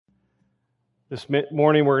This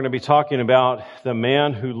morning we're going to be talking about the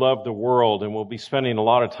man who loved the world, and we'll be spending a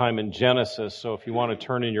lot of time in Genesis. So if you want to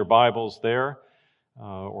turn in your Bibles there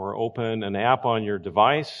or open an app on your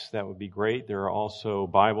device, that would be great. There are also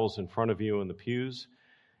Bibles in front of you in the pews.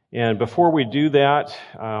 And before we do that,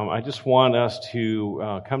 I just want us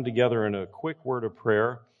to come together in a quick word of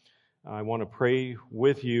prayer. I want to pray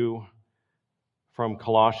with you from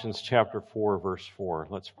Colossians chapter 4, verse 4.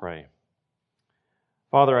 Let's pray.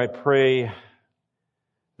 Father, I pray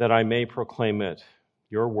that I may proclaim it,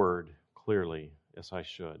 your word, clearly, as I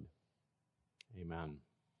should. Amen.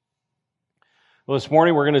 Well, this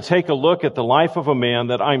morning we're going to take a look at the life of a man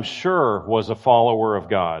that I'm sure was a follower of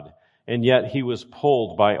God, and yet he was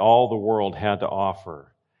pulled by all the world had to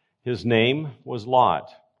offer. His name was Lot.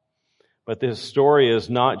 But this story is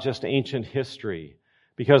not just ancient history,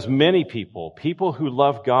 because many people who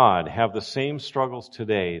love God, have the same struggles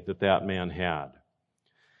today that man had.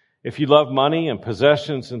 If you love money and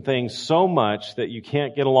possessions and things so much that you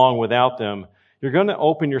can't get along without them, you're going to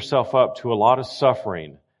open yourself up to a lot of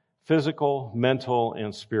suffering, physical, mental,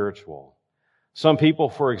 and spiritual. Some people,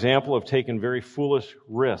 for example, have taken very foolish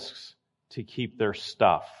risks to keep their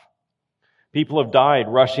stuff. People have died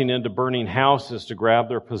rushing into burning houses to grab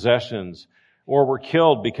their possessions, or were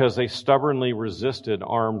killed because they stubbornly resisted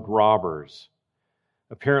armed robbers.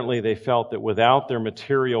 Apparently, they felt that without their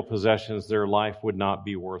material possessions, their life would not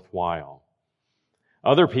be worthwhile.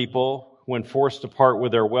 Other people, when forced to part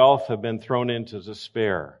with their wealth, have been thrown into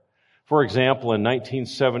despair. For example, in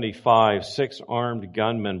 1975, 6 armed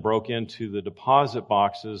gunmen broke into the deposit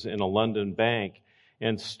boxes in a London bank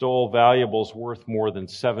and stole valuables worth more than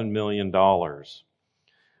 $7 million.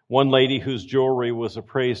 One lady whose jewelry was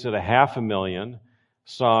appraised at $500,000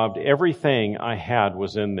 sobbed, "Everything I had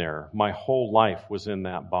was in there. My whole life was in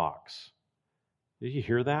that box." Did you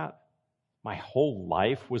hear that? My whole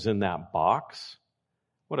life was in that box?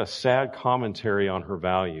 What a sad commentary on her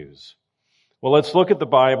values. Well, let's look at the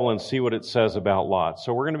Bible and see what it says about Lot.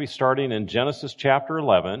 So we're going to be starting in Genesis chapter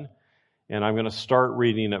 11, and I'm going to start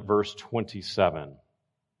reading at verse 27.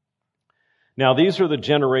 Now, these are the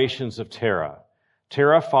generations of Terah.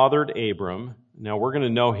 Terah fathered Abram. Now, we're going to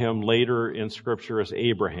know him later in Scripture as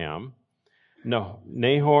Abraham.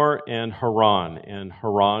 Nahor and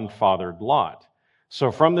Haran fathered Lot.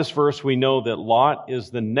 So from this verse, we know that Lot is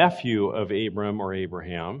the nephew of Abram or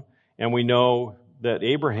Abraham, and we know that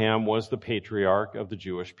Abraham was the patriarch of the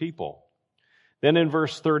Jewish people. Then in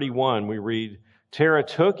verse 31, we read, Terah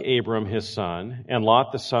took Abram his son, and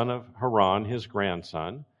Lot the son of Haran his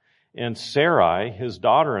grandson, and Sarai his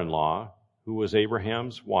daughter-in-law, who was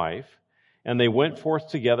Abraham's wife, and they went forth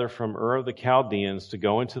together from Ur of the Chaldeans to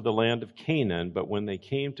go into the land of Canaan, but when they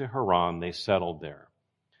came to Haran, they settled there.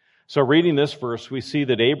 So reading this verse, we see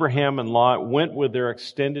that Abraham and Lot went with their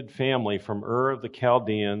extended family from Ur of the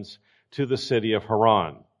Chaldeans to the city of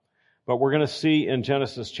Haran. But we're going to see in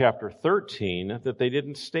Genesis chapter 13 that they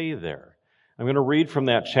didn't stay there. I'm going to read from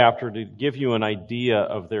that chapter to give you an idea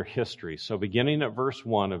of their history. So beginning at verse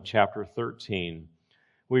 1 of chapter 13,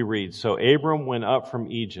 we read, So Abram went up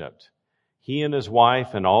from Egypt, he and his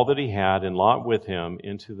wife and all that he had, and Lot with him,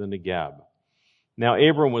 into the Negeb. Now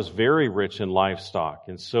Abram was very rich in livestock,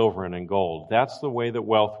 in silver and in gold. That's the way that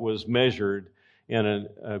wealth was measured in an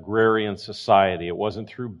agrarian society. It wasn't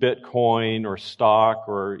through Bitcoin or stock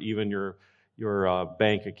or even your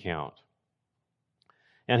bank account.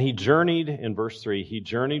 And he journeyed, in verse 3, he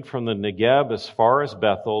journeyed from the Negeb as far as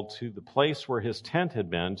Bethel to the place where his tent had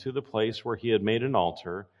been, to the place where he had made an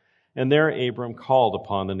altar. And there Abram called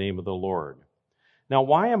upon the name of the Lord. Now,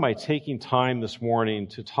 why am I taking time this morning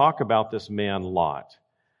to talk about this man, Lot?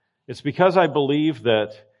 It's because I believe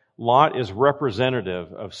that Lot is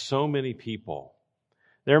representative of so many people.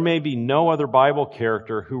 There may be no other Bible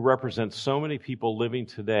character who represents so many people living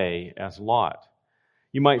today as Lot.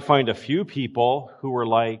 You might find a few people who were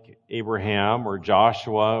like Abraham or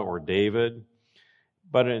Joshua or David,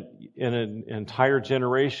 but in an entire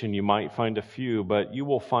generation you might find a few, but you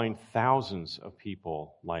will find thousands of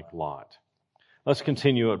people like Lot. Let's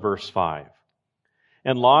continue at verse 5.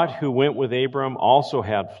 And Lot, who went with Abram, also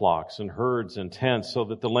had flocks and herds and tents, so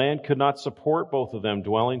that the land could not support both of them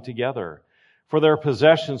dwelling together. For their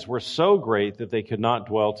possessions were so great that they could not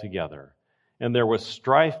dwell together. And there was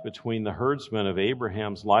strife between the herdsmen of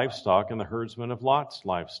Abraham's livestock and the herdsmen of Lot's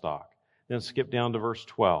livestock. Then skip down to verse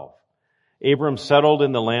 12. Abram settled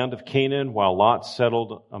in the land of Canaan, while Lot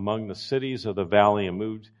settled among the cities of the valley and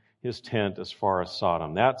moved his tent as far as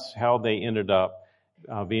Sodom. That's how they ended up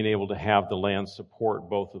being able to have the land support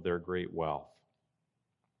both of their great wealth.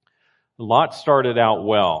 Lot started out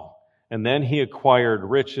well, and then he acquired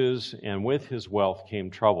riches, and with his wealth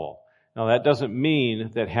came trouble. Now, that doesn't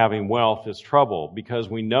mean that having wealth is trouble, because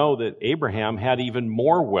we know that Abraham had even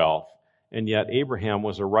more wealth, and yet Abraham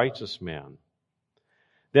was a righteous man.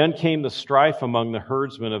 Then came the strife among the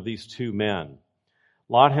herdsmen of these two men.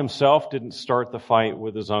 Lot himself didn't start the fight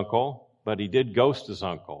with his uncle, but he did ghost his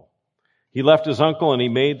uncle. He left his uncle and he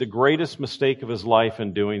made the greatest mistake of his life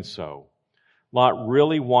in doing so. Lot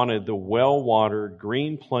really wanted the well-watered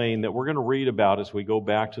green plain that we're going to read about as we go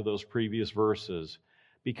back to those previous verses,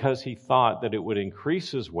 because he thought that it would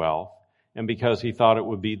increase his wealth and because he thought it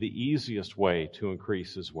would be the easiest way to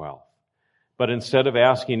increase his wealth. But instead of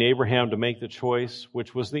asking Abraham to make the choice,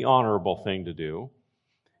 which was the honorable thing to do,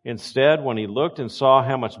 instead, when he looked and saw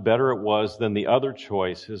how much better it was than the other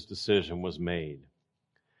choice, his decision was made.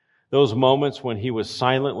 Those moments when he was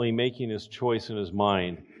silently making his choice in his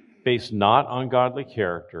mind, based not on godly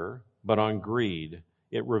character, but on greed,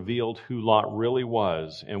 it revealed who Lot really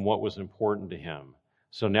was and what was important to him.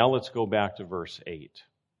 So now let's go back to verse 8.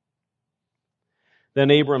 Then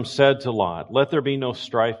Abram said to Lot, "Let there be no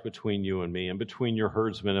strife between you and me, and between your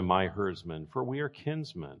herdsmen and my herdsmen, for we are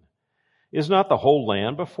kinsmen. Is not the whole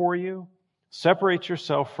land before you? Separate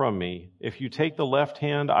yourself from me. If you take the left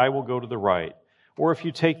hand, I will go to the right. Or if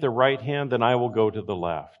you take the right hand, then I will go to the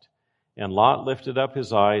left." And Lot lifted up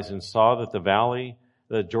his eyes and saw that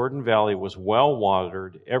the Jordan Valley was well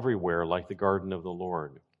watered everywhere, like the garden of the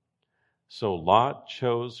Lord. So Lot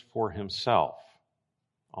chose for himself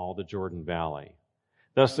all the Jordan Valley.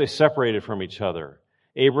 Thus they separated from each other.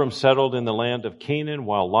 Abram settled in the land of Canaan,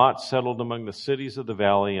 while Lot settled among the cities of the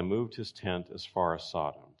valley and moved his tent as far as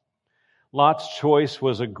Sodom. Lot's choice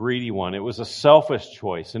was a greedy one. It was a selfish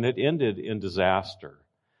choice, and it ended in disaster.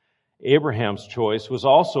 Abraham's choice was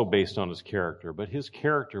also based on his character, but his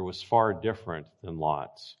character was far different than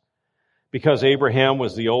Lot's. Because Abraham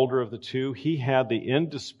was the older of the two, he had the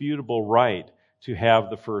indisputable right to have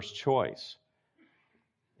the first choice.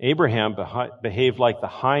 Abraham behaved like the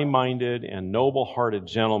high-minded and noble-hearted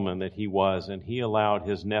gentleman that he was, and he allowed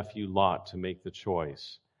his nephew Lot to make the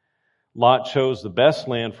choice. Lot chose the best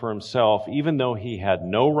land for himself, even though he had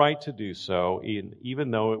no right to do so, even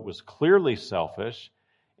though it was clearly selfish,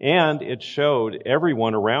 and it showed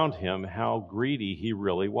everyone around him how greedy he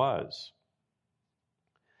really was.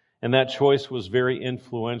 And that choice was very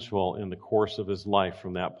influential in the course of his life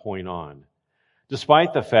from that point on.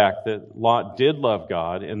 Despite the fact that Lot did love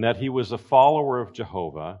God and that he was a follower of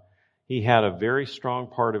Jehovah, he had a very strong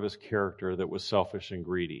part of his character that was selfish and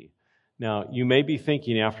greedy. Now, you may be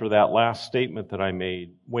thinking after that last statement that I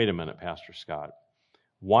made, wait a minute, Pastor Scott.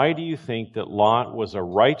 Why do you think that Lot was a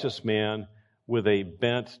righteous man with a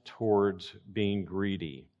bent towards being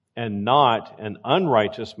greedy and not an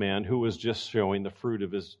unrighteous man who was just showing the fruit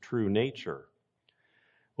of his true nature?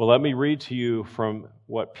 Well, let me read to you from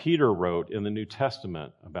what Peter wrote in the New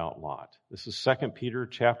Testament about Lot. This is 2 Peter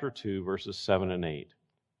chapter 2, verses 7 and 8.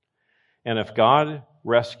 "And if God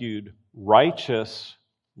rescued righteous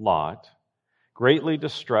Lot, greatly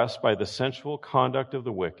distressed by the sensual conduct of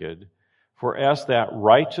the wicked, for as that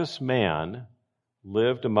righteous man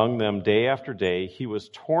lived among them day after day, he was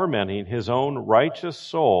tormenting his own righteous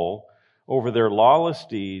soul over their lawless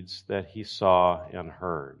deeds that he saw and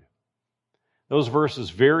heard." Those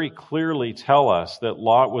verses very clearly tell us that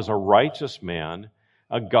Lot was a righteous man,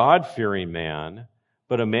 a God-fearing man,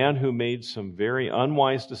 but a man who made some very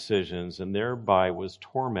unwise decisions and thereby was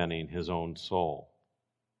tormenting his own soul.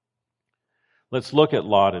 Let's look at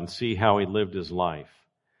Lot and see how he lived his life.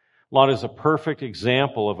 Lot is a perfect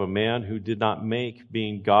example of a man who did not make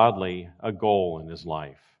being godly a goal in his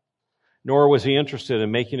life, nor was he interested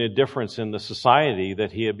in making a difference in the society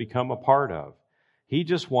that he had become a part of. He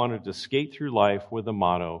just wanted to skate through life with the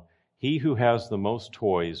motto, "He who has the most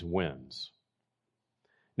toys wins."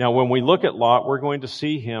 Now, when we look at Lot, we're going to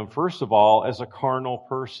see him, first of all, as a carnal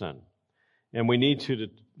person. And we need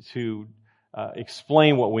to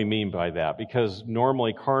explain what we mean by that, because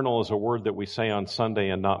normally carnal is a word that we say on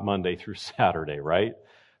Sunday and not Monday through Saturday, right?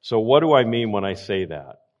 So what do I mean when I say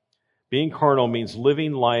that? Being carnal means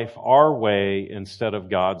living life our way instead of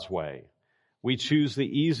God's way. We choose the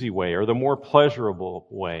easy way or the more pleasurable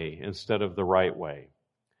way instead of the right way.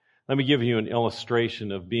 Let me give you an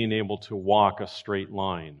illustration of being able to walk a straight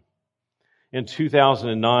line. In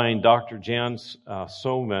 2009, Dr. Jan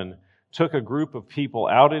Soman took a group of people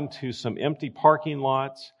out into some empty parking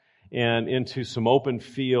lots and into some open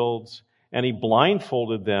fields, and he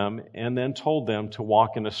blindfolded them and then told them to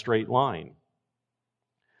walk in a straight line.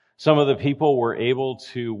 Some of the people were able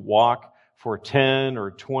to walk for 10 or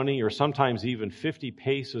 20 or sometimes even 50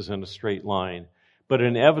 paces in a straight line. But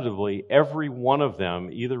inevitably, every one of them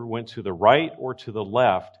either went to the right or to the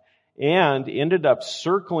left, and ended up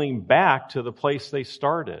circling back to the place they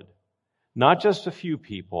started. Not just a few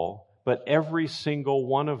people, but every single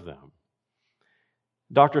one of them.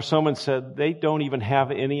 Dr. Soman said they don't even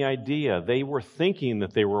have any idea. They were thinking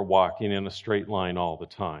that they were walking in a straight line all the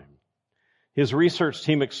time. His research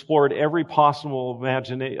team explored every possible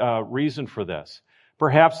reason for this.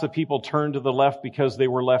 Perhaps the people turned to the left because they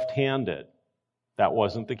were left-handed. That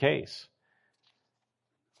wasn't the case.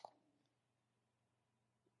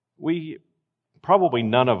 Probably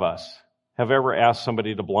none of us have ever asked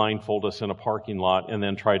somebody to blindfold us in a parking lot and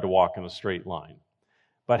then tried to walk in a straight line.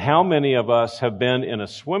 But how many of us have been in a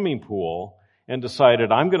swimming pool and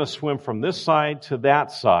decided, I'm going to swim from this side to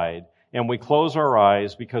that side, and we close our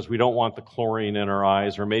eyes because we don't want the chlorine in our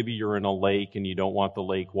eyes, or maybe you're in a lake and you don't want the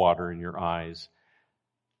lake water in your eyes.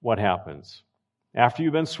 What happens? After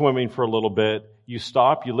you've been swimming for a little bit, you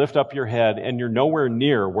stop, you lift up your head, and you're nowhere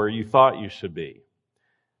near where you thought you should be.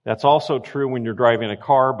 That's also true when you're driving a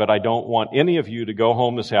car, but I don't want any of you to go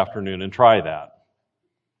home this afternoon and try that.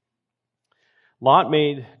 Lot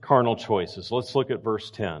made carnal choices. Let's look at verse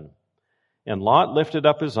 10. And Lot lifted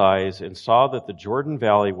up his eyes and saw that the Jordan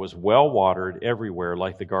Valley was well watered everywhere,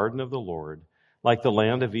 like the garden of the Lord, like the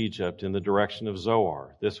land of Egypt in the direction of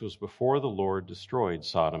Zoar. This was before the Lord destroyed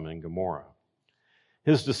Sodom and Gomorrah.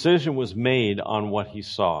 His decision was made on what he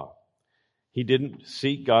saw. He didn't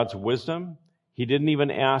seek God's wisdom. He didn't even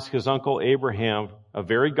ask his uncle Abraham, a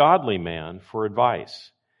very godly man, for advice.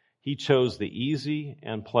 He chose the easy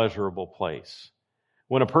and pleasurable place.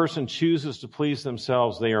 When a person chooses to please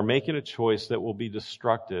themselves, they are making a choice that will be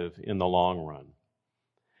destructive in the long run.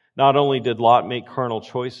 Not only did Lot make carnal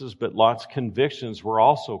choices, but Lot's convictions were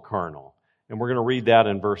also carnal. And we're going to read that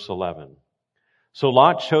in verse 11. So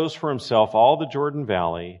Lot chose for himself all the Jordan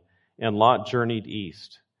Valley, and Lot journeyed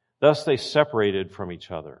east. Thus they separated from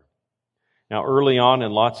each other. Now, early on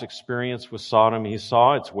in Lot's experience with Sodom, he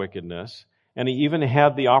saw its wickedness, and he even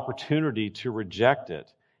had the opportunity to reject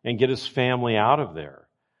it and get his family out of there.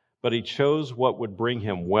 But he chose what would bring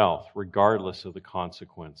him wealth, regardless of the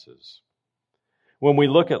consequences. When we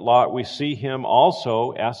look at Lot, we see him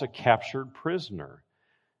also as a captured prisoner.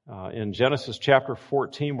 In Genesis chapter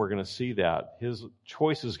 14, we're going to see that. His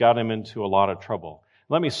choices got him into a lot of trouble.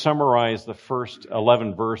 Let me summarize the first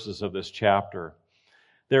 11 verses of this chapter.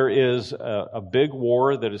 There is a big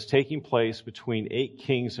war that is taking place between 8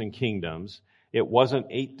 kings and kingdoms. It wasn't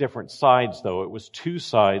 8 different sides, though. It was 2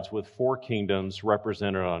 sides with 4 kingdoms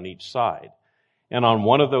represented on each side. And on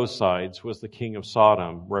one of those sides was the king of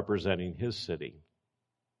Sodom representing his city.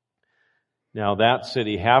 Now, that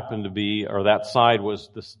city happened to be, or that side was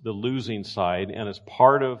the losing side, and as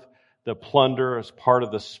part of the plunder, as part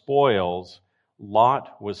of the spoils,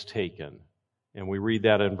 Lot was taken. And we read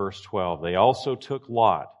that in verse 12. They also took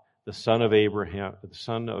Lot, the son of Abraham, the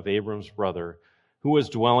son of Abram's brother, who was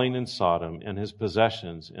dwelling in Sodom, and his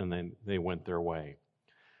possessions, and then they went their way.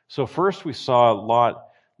 So first we saw Lot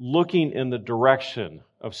looking in the direction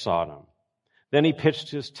of Sodom. Then he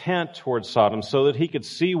pitched his tent towards Sodom so that he could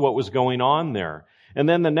see what was going on there. And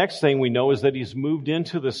then the next thing we know is that he's moved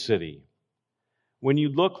into the city. When you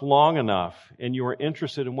look long enough and you are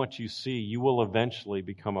interested in what you see, you will eventually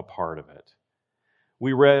become a part of it.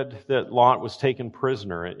 We read that Lot was taken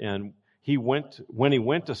prisoner, and when he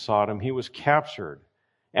went to Sodom, he was captured.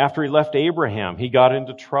 After he left Abraham, he got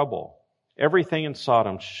into trouble. Everything in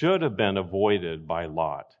Sodom should have been avoided by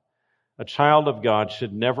Lot. A child of God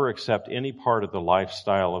should never accept any part of the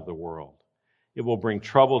lifestyle of the world. It will bring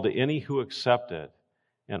trouble to any who accept it.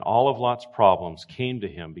 And all of Lot's problems came to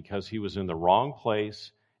him because he was in the wrong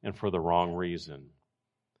place and for the wrong reason.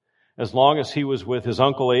 As long as he was with his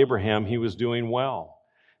uncle Abraham, he was doing well.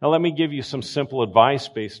 Now let me give you some simple advice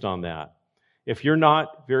based on that. If you're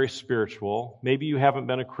not very spiritual, maybe you haven't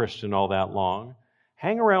been a Christian all that long,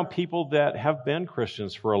 hang around people that have been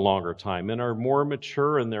Christians for a longer time and are more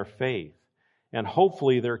mature in their faith. And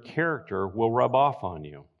hopefully their character will rub off on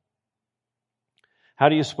you. How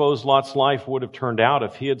do you suppose Lot's life would have turned out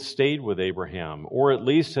if he had stayed with Abraham, or at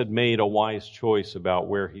least had made a wise choice about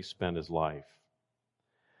where he spent his life?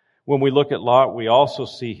 When we look at Lot, we also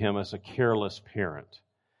see him as a careless parent.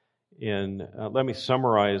 Let me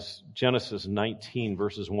summarize Genesis 19,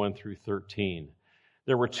 verses 1 through 13.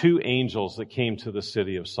 There were 2 angels that came to the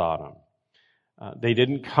city of Sodom. They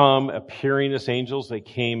didn't come appearing as angels, they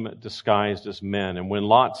came disguised as men. And when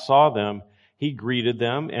Lot saw them, he greeted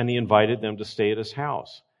them and he invited them to stay at his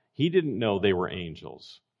house. He didn't know they were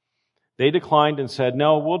angels. They declined and said,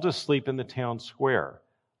 "No, we'll just sleep in the town square."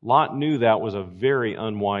 Lot knew that was a very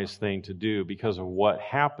unwise thing to do because of what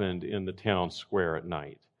happened in the town square at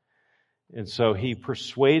night. And so he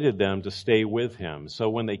persuaded them to stay with him. So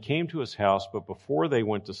when they came to his house, but before they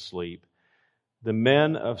went to sleep, the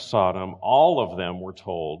men of Sodom, all of them were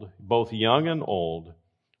told, both young and old,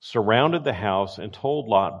 surrounded the house and told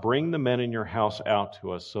Lot, "Bring the men in your house out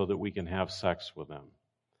to us so that we can have sex with them."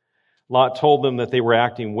 Lot told them that they were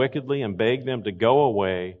acting wickedly and begged them to go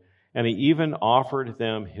away, and he even offered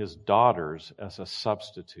them his daughters as a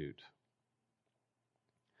substitute.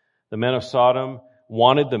 The men of Sodom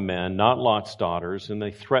wanted the men, not Lot's daughters, and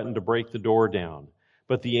they threatened to break the door down.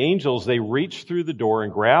 But the angels, they reach through the door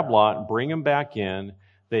and grab Lot and bring him back in.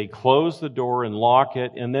 They close the door and lock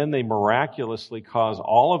it, and then they miraculously cause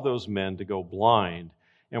all of those men to go blind,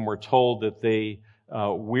 and we're told that they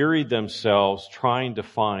wearied themselves trying to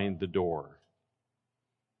find the door.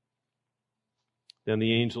 Then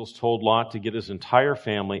the angels told Lot to get his entire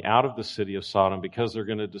family out of the city of Sodom because they're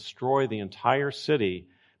going to destroy the entire city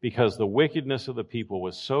because the wickedness of the people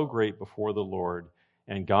was so great before the Lord,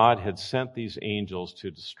 and God had sent these angels to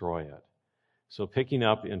destroy it. So picking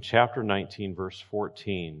up in chapter 19, verse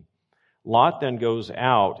 14, Lot then goes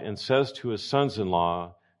out and says to his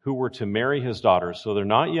sons-in-law who were to marry his daughters, so they're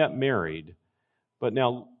not yet married, but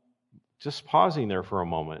now just pausing there for a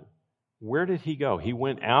moment, where did he go? He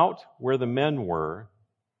went out where the men were.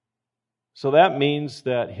 So that means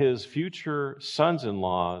that his future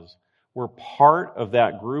sons-in-laws were part of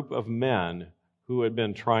that group of men who had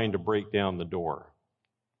been trying to break down the door.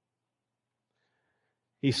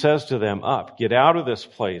 He says to them, "Up, get out of this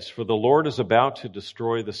place, for the Lord is about to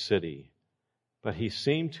destroy the city." But he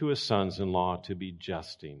seemed to his sons-in-law to be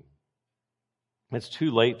jesting. It's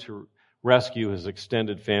too late to rescue his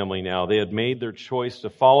extended family now. They had made their choice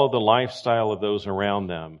to follow the lifestyle of those around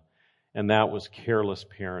them, and that was careless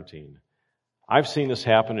parenting. I've seen this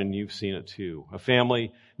happen, and you've seen it too. A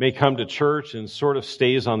family may come to church and sort of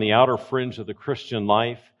stays on the outer fringe of the Christian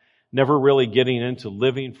life, never really getting into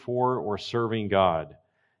living for or serving God.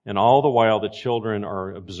 And all the while, the children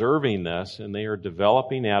are observing this, and they are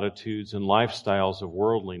developing attitudes and lifestyles of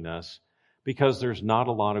worldliness because there's not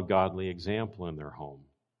a lot of godly example in their home.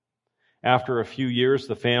 After a few years,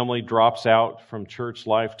 the family drops out from church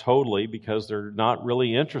life totally because they're not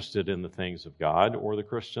really interested in the things of God or the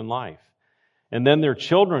Christian life. And then their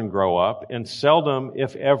children grow up and seldom,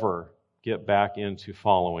 if ever, get back into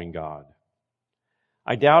following God.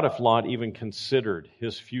 I doubt if Lot even considered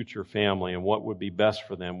his future family and what would be best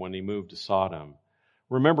for them when he moved to Sodom.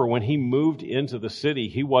 Remember, when he moved into the city,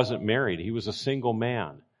 he wasn't married. He was a single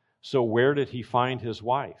man. So where did he find his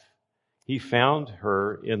wife? He found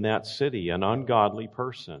her in that city, an ungodly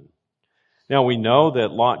person. Now, we know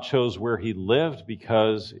that Lot chose where he lived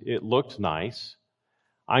because it looked nice.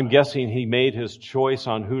 I'm guessing he made his choice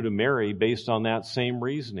on who to marry based on that same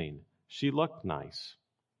reasoning. She looked nice.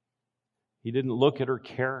 He didn't look at her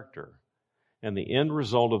character. And the end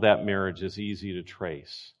result of that marriage is easy to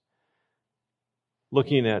trace.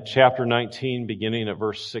 Looking at chapter 19, beginning at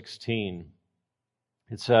verse 16,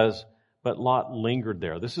 it says, "But Lot lingered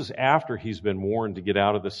there." This is after he's been warned to get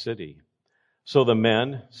out of the city. "So the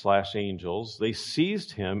men / angels, they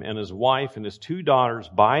seized him and his wife and his 2 daughters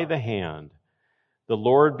by the hand, the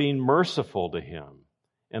Lord being merciful to him,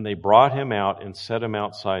 and they brought him out and set him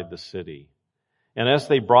outside the city. And as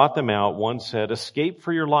they brought them out, one said, 'Escape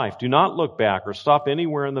for your life. Do not look back or stop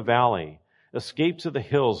anywhere in the valley. Escape to the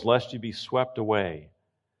hills, lest you be swept away.'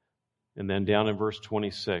 And then down in verse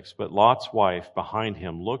 26, but Lot's wife behind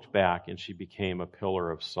him looked back, and she became a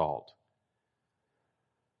pillar of salt."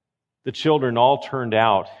 The children all turned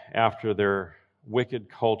out after their wicked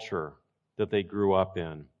culture that they grew up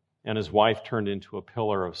in. And his wife turned into a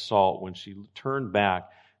pillar of salt when she turned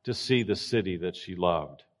back to see the city that she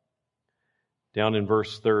loved. Down in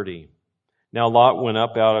verse 30, "Now Lot went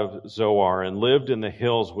up out of Zoar and lived in the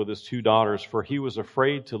hills with his 2 daughters, for he was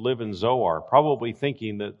afraid to live in Zoar," probably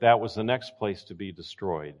thinking that that was the next place to be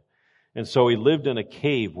destroyed. "And so he lived in a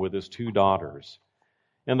cave with his 2 daughters.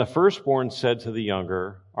 And the firstborn said to the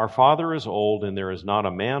younger, 'Our father is old, and there is not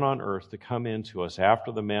a man on earth to come in to us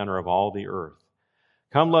after the manner of all the earth.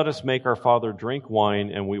 Come, let us make our father drink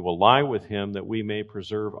wine, and we will lie with him, that we may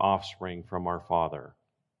preserve offspring from our father.'"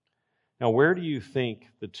 Now, where do you think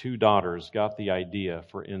the 2 daughters got the idea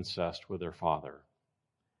for incest with their father?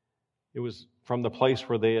 It was from the place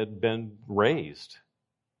where they had been raised.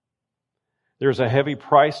 There's a heavy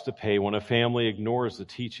price to pay when a family ignores the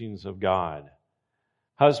teachings of God.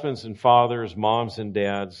 Husbands and fathers, moms and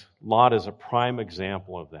dads, Lot is a prime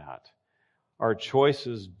example of that. Our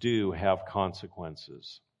choices do have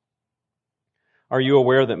consequences. Are you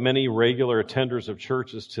aware that many regular attenders of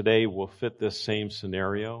churches today will fit this same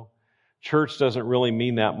scenario? Church doesn't really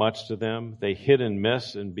mean that much to them. They hit and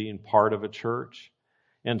miss in being part of a church.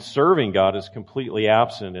 And serving God is completely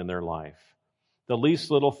absent in their life. The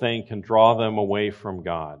least little thing can draw them away from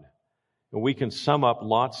God. And we can sum up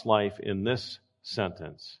Lot's life in this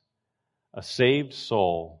sentence: a saved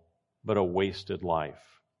soul, but a wasted life.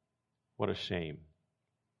 What a shame.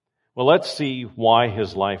 Well, let's see why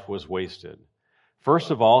his life was wasted.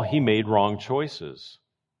 First of all, he made wrong choices.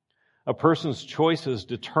 A person's choices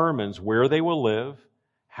determines where they will live,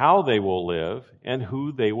 how they will live, and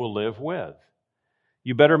who they will live with.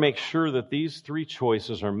 You better make sure that these three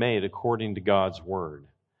choices are made according to God's word.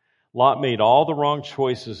 Lot made all the wrong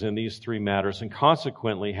choices in these three matters and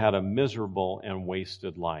consequently had a miserable and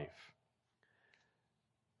wasted life.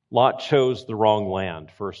 Lot chose the wrong land,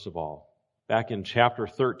 first of all. Back in chapter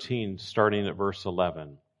 13, starting at verse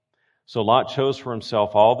 11. So Lot chose for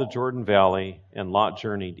himself all the Jordan Valley, and Lot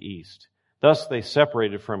journeyed east. Thus they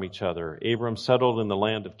separated from each other. Abram settled in the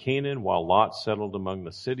land of Canaan, while Lot settled among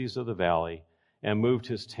the cities of the valley and moved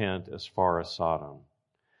his tent as far as Sodom.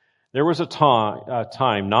 There was a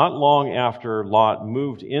time not long after Lot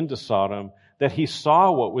moved into Sodom that he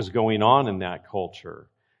saw what was going on in that culture,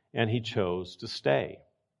 and he chose to stay.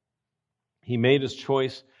 He made his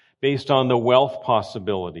choice based on the wealth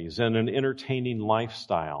possibilities and an entertaining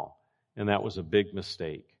lifestyle, and that was a big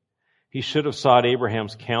mistake. He should have sought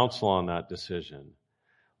Abraham's counsel on that decision.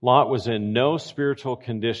 Lot was in no spiritual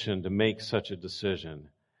condition to make such a decision.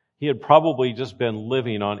 He had probably just been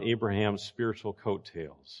living on Abraham's spiritual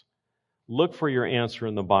coattails. Look for your answer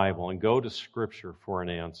in the Bible and go to Scripture for an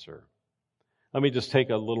answer. Let me just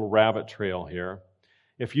take a little rabbit trail here.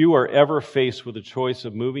 If you are ever faced with the choice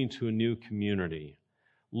of moving to a new community,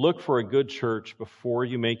 look for a good church before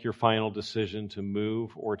you make your final decision to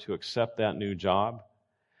move or to accept that new job.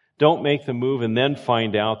 Don't make the move and then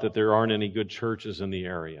find out that there aren't any good churches in the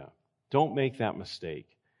area. Don't make that mistake.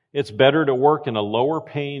 It's better to work in a lower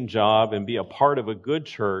paying job and be a part of a good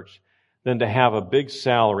church than to have a big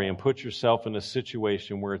salary and put yourself in a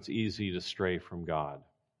situation where it's easy to stray from God.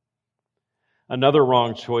 Another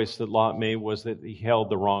wrong choice that Lot made was that he held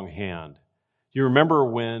the wrong hand. You remember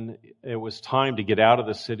when it was time to get out of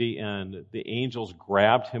the city and the angels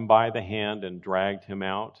grabbed him by the hand and dragged him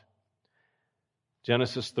out?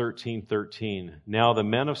 Genesis 13:13. Now the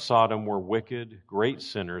men of Sodom were wicked, great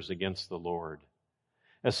sinners against the Lord.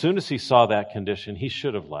 As soon as he saw that condition, he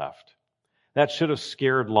should have left. That should have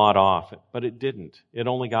scared Lot off, but it didn't. It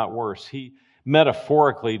only got worse. He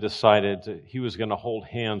metaphorically decided he was going to hold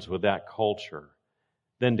hands with that culture.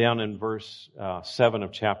 Then down in verse 7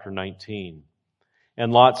 of chapter 19.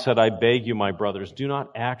 And Lot said, I beg you, my brothers, do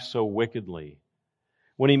not act so wickedly.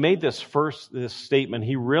 When he made this statement,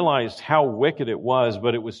 he realized how wicked it was,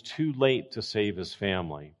 but it was too late to save his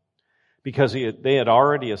family because they had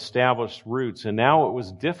already established roots, and now it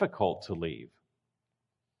was difficult to leave.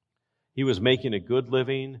 He was making a good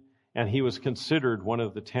living, and he was considered one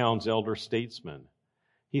of the town's elder statesmen.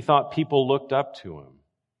 He thought people looked up to him.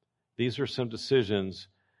 These are some decisions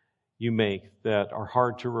you make that are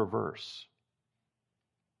hard to reverse.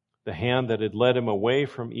 The hand that had led him away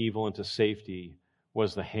from evil into safety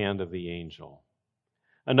was the hand of the angel.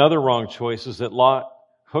 Another wrong choice is that Lot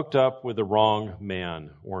hooked up with the wrong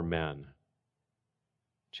man or men.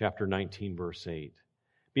 Chapter 19, verse 8.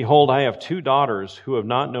 Behold, I have 2 daughters who have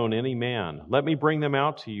not known any man. Let me bring them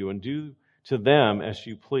out to you and do to them as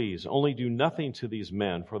you please. Only do nothing to these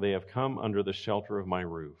men, for they have come under the shelter of my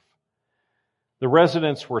roof. The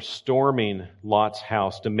residents were storming Lot's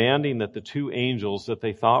house, demanding that the 2 angels that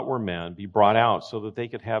they thought were men be brought out so that they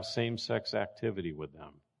could have same-sex activity with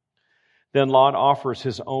them. Then Lot offers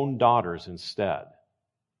his own daughters instead.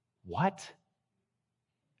 What?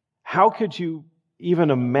 How could you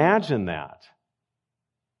even imagine that?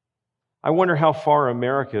 I wonder how far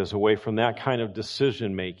America is away from that kind of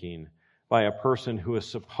decision-making by a person who is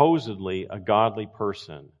supposedly a godly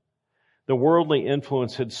person. The worldly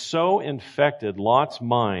influence had so infected Lot's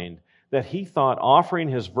mind that he thought offering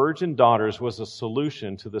his virgin daughters was a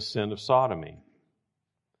solution to the sin of sodomy.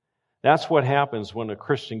 That's what happens when a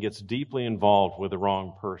Christian gets deeply involved with the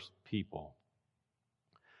wrong people.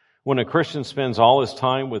 When a Christian spends all his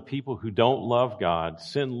time with people who don't love God,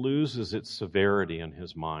 sin loses its severity in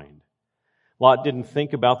his mind. Lot didn't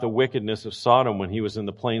think about the wickedness of Sodom when he was in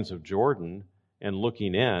the plains of Jordan and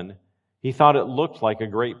looking in. He thought it looked like a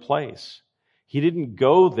great place. He didn't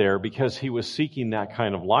go there because he was seeking that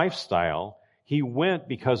kind of lifestyle. He went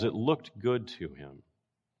because it looked good to him.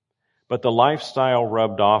 But the lifestyle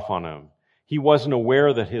rubbed off on him. He wasn't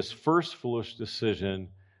aware that his first foolish decision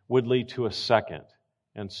would lead to a second,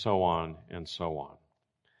 and so on and so on.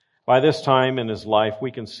 By this time in his life,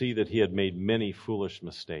 we can see that he had made many foolish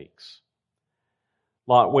mistakes.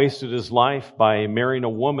 Lot wasted his life by marrying a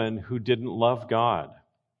woman who didn't love God.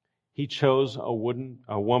 He chose a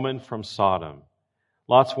woman from Sodom.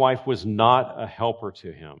 Lot's wife was not a helper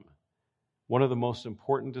to him. One of the most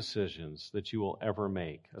important decisions that you will ever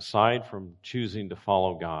make, aside from choosing to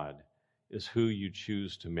follow God, is who you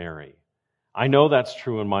choose to marry. I know that's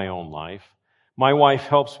true in my own life. My wife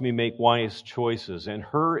helps me make wise choices, and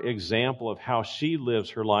her example of how she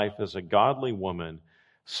lives her life as a godly woman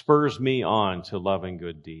spurs me on to love and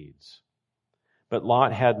good deeds. But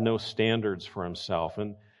Lot had no standards for himself,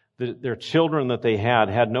 and their children that they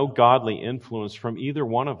had no godly influence from either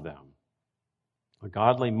one of them. A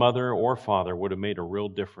godly mother or father would have made a real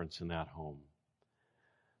difference in that home.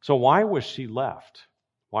 So why was she left?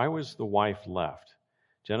 Why was the wife left?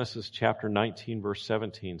 Genesis chapter 19, verse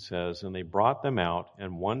 17 says, "And they brought them out,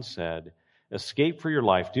 and one said, 'Escape for your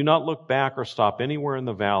life. Do not look back or stop anywhere in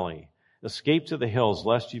the valley. Escape to the hills,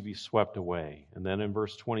 lest you be swept away.'" And then in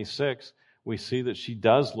verse 26, we see that she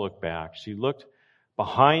does look back. She looked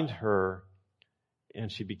behind her,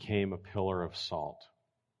 and she became a pillar of salt.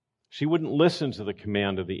 She wouldn't listen to the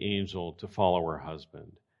command of the angel to follow her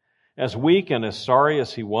husband. As weak and as sorry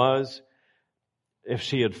as he was, if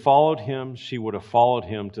she had followed him, she would have followed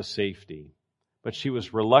him to safety. But she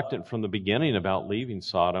was reluctant from the beginning about leaving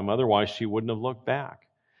Sodom. Otherwise, she wouldn't have looked back.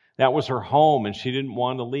 That was her home, and she didn't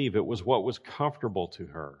want to leave. It was what was comfortable to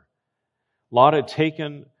her. Lot had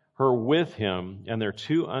taken her with him and their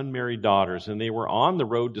 2 unmarried daughters, and they were on the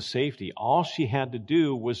road to safety. All she had to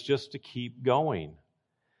do was just to keep going.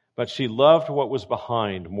 But she loved what was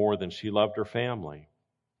behind more than she loved her family.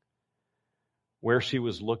 Where she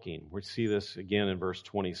was looking, we see this again in verse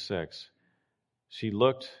 26. She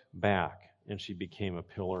looked back and she became a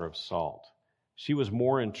pillar of salt. She was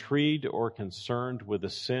more intrigued or concerned with the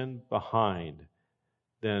sin behind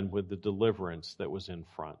than with the deliverance that was in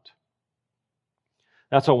front.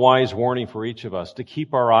 That's a wise warning for each of us, to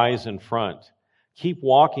keep our eyes in front. Keep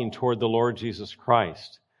walking toward the Lord Jesus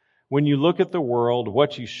Christ. When you look at the world,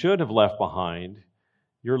 what you should have left behind,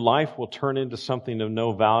 your life will turn into something of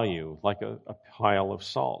no value, like a pile of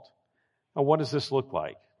salt. Now, what does this look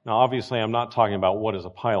like? Now, obviously, I'm not talking about what does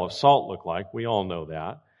a pile of salt look like. We all know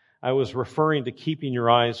that. I was referring to keeping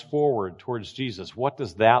your eyes forward towards Jesus. What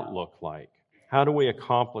does that look like? How do we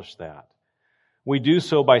accomplish that? We do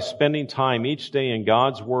so by spending time each day in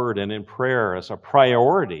God's Word and in prayer as a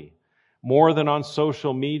priority, more than on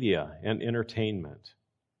social media and entertainment.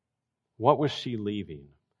 What was she leaving?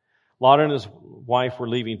 Lot and his wife were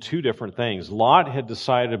leaving 2 different things. Lot had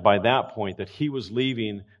decided by that point that he was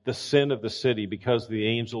leaving the sin of the city because the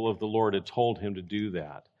angel of the Lord had told him to do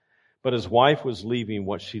that. But his wife was leaving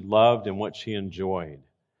what she loved and what she enjoyed.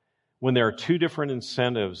 When there are 2 different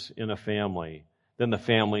incentives in a family, then the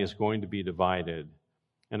family is going to be divided.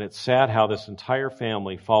 And it's sad how this entire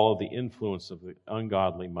family followed the influence of the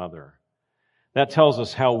ungodly mother. That tells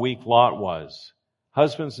us how weak Lot was.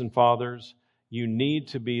 Husbands and fathers, you need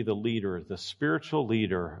to be the leader, the spiritual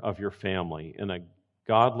leader of your family in a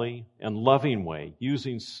godly and loving way,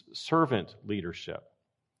 using servant leadership.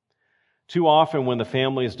 Too often when the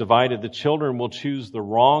family is divided, the children will choose the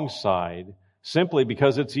wrong side simply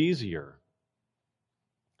because it's easier.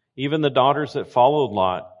 Even the daughters that followed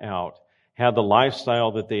Lot out had the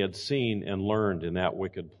lifestyle that they had seen and learned in that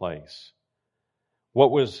wicked place.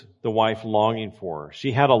 What was the wife longing for?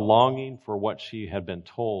 She had a longing for what she had been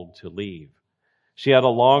told to leave. She had a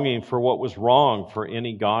longing for what was wrong for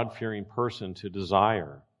any God-fearing person to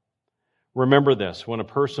desire. Remember this, when a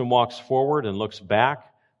person walks forward and looks back,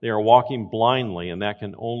 they are walking blindly, and that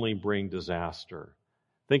can only bring disaster.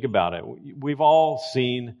 Think about it. We've all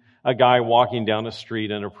seen a guy walking down a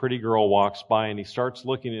street and a pretty girl walks by and he starts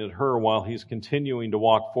looking at her while he's continuing to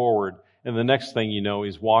walk forward, and the next thing you know,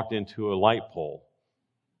 he's walked into a light pole.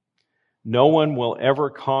 No one will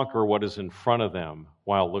ever conquer what is in front of them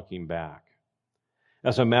while looking back.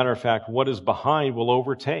 As a matter of fact, what is behind will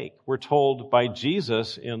overtake. We're told by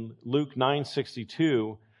Jesus in Luke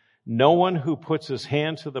 9:62, no one who puts his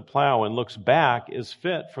hand to the plow and looks back is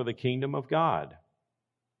fit for the kingdom of God.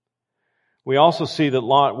 We also see that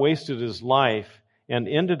Lot wasted his life and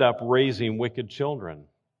ended up raising wicked children.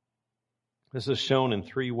 This is shown in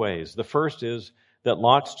 3 ways. The first is that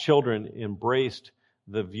Lot's children embraced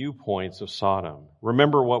the viewpoints of Sodom.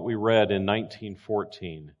 Remember what we read in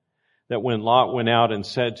 19:14, that when Lot went out and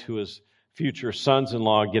said to his future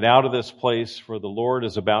sons-in-law, "Get out of this place, for the Lord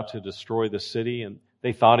is about to destroy the city," and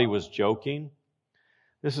they thought he was joking.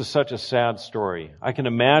 This is such a sad story. I can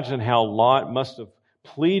imagine how Lot must have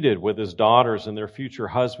pleaded with his daughters and their future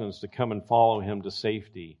husbands to come and follow him to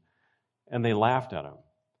safety. and they laughed at him.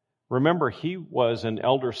 Remember, he was an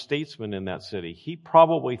elder statesman in that city. He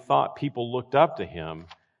probably thought people looked up to him,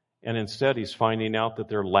 and instead he's finding out that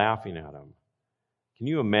they're laughing at him. Can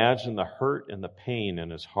you imagine the hurt and the pain in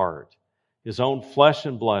his heart? His own flesh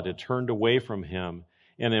and blood had turned away from him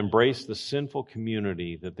and embraced the sinful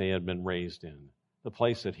community that they had been raised in, the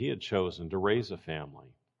place that he had chosen to raise a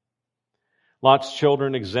family. Lot's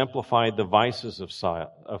children exemplified the vices of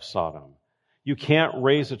Sodom. You can't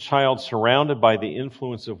raise a child surrounded by the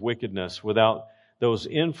influence of wickedness without those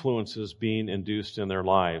influences being induced in their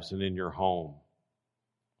lives and in your home.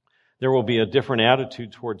 There will be a different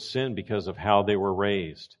attitude towards sin because of how they were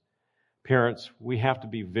raised. Parents, we have to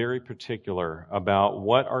be very particular about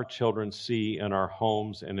what our children see in our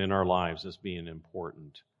homes and in our lives as being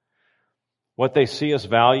important. What they see as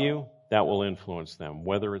value, that will influence them,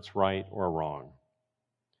 whether it's right or wrong.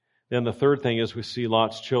 Then the third thing is we see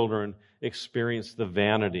Lot's children experience the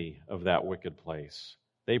vanity of that wicked place.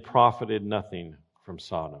 They profited nothing from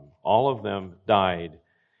Sodom. All of them died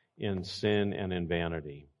in sin and in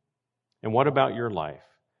vanity. And what about your life?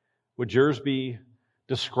 Would yours be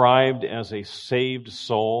described as a saved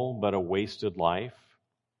soul but a wasted life?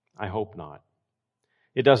 I hope not.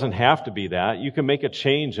 It doesn't have to be that. You can make a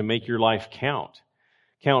change and make your life count.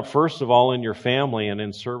 Count first of all in your family and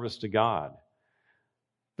in service to God.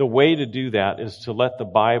 The way to do that is to let the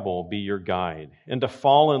Bible be your guide and to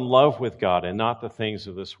fall in love with God and not the things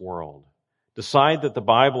of this world. Decide that the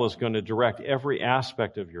Bible is going to direct every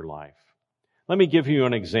aspect of your life. Let me give you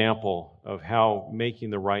an example of how making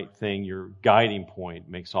the right thing your guiding point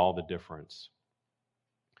makes all the difference.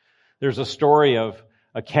 There's a story of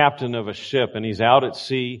a captain of a ship, and he's out at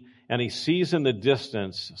sea, and he sees in the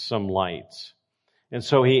distance some lights. And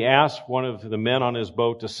so he asked one of the men on his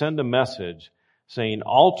boat to send a message saying,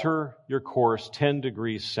 alter your course 10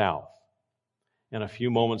 degrees south. And a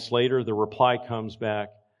few moments later, the reply comes back,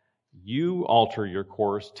 you alter your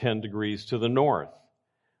course 10 degrees to the north.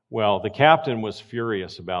 Well, the captain was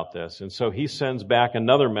furious about this, and so he sends back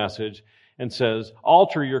another message and says,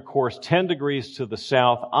 alter your course 10 degrees to the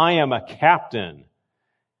south. I am a captain.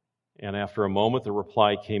 And after a moment, the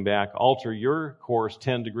reply came back, alter your course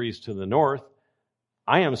 10 degrees to the north.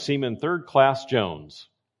 I am Seaman Third Class Jones.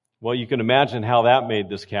 Well, you can imagine how that made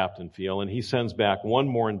this captain feel, and he sends back one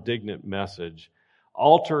more indignant message.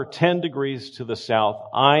 Alter 10 degrees to the south.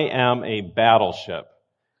 I am a battleship.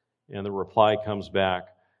 And the reply comes back,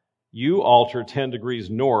 you alter 10 degrees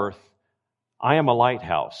north. I am a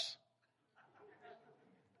lighthouse.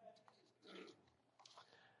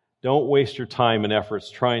 Don't waste your time and efforts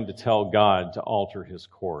trying to tell God to alter His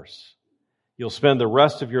course. You'll spend the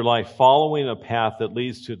rest of your life following a path that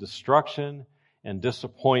leads to destruction and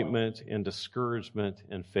disappointment and discouragement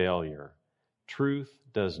and failure. Truth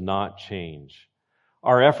does not change.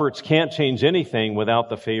 Our efforts can't change anything without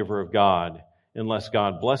the favor of God. Unless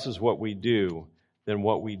God blesses what we do, then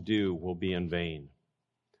what we do will be in vain.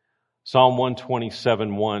 Psalm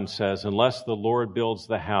 127:1 says, unless the Lord builds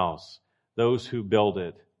the house, those who build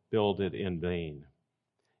it in vain.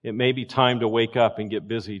 It may be time to wake up and get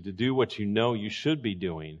busy to do what you know you should be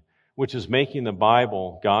doing, which is making the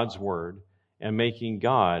Bible God's Word and making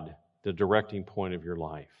God the directing point of your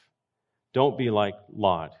life. Don't be like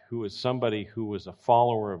Lot, who is somebody who was a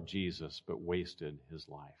follower of Jesus but wasted his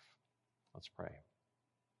life. Let's pray.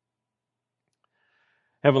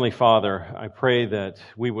 Heavenly Father, I pray that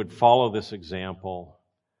we would follow this example,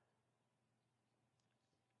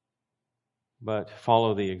 but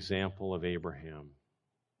follow the example of Abraham.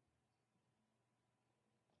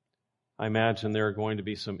 I imagine there are going to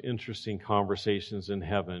be some interesting conversations in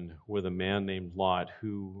heaven with a man named Lot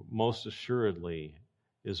who most assuredly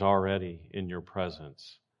is already in your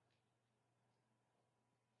presence.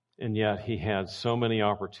 And yet he had so many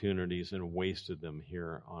opportunities and wasted them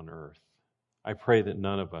here on earth. I pray that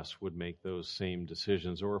none of us would make those same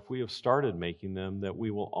decisions, or if we have started making them, that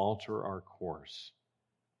we will alter our course.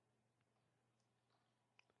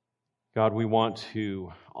 God, we want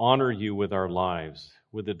to honor you with our lives,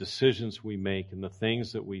 with the decisions we make and the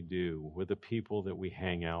things that we do, with the people that we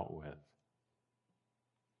hang out with.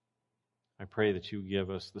 I pray that you give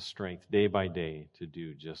us the strength day by day to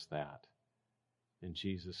do just that. In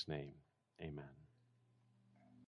Jesus' name, amen.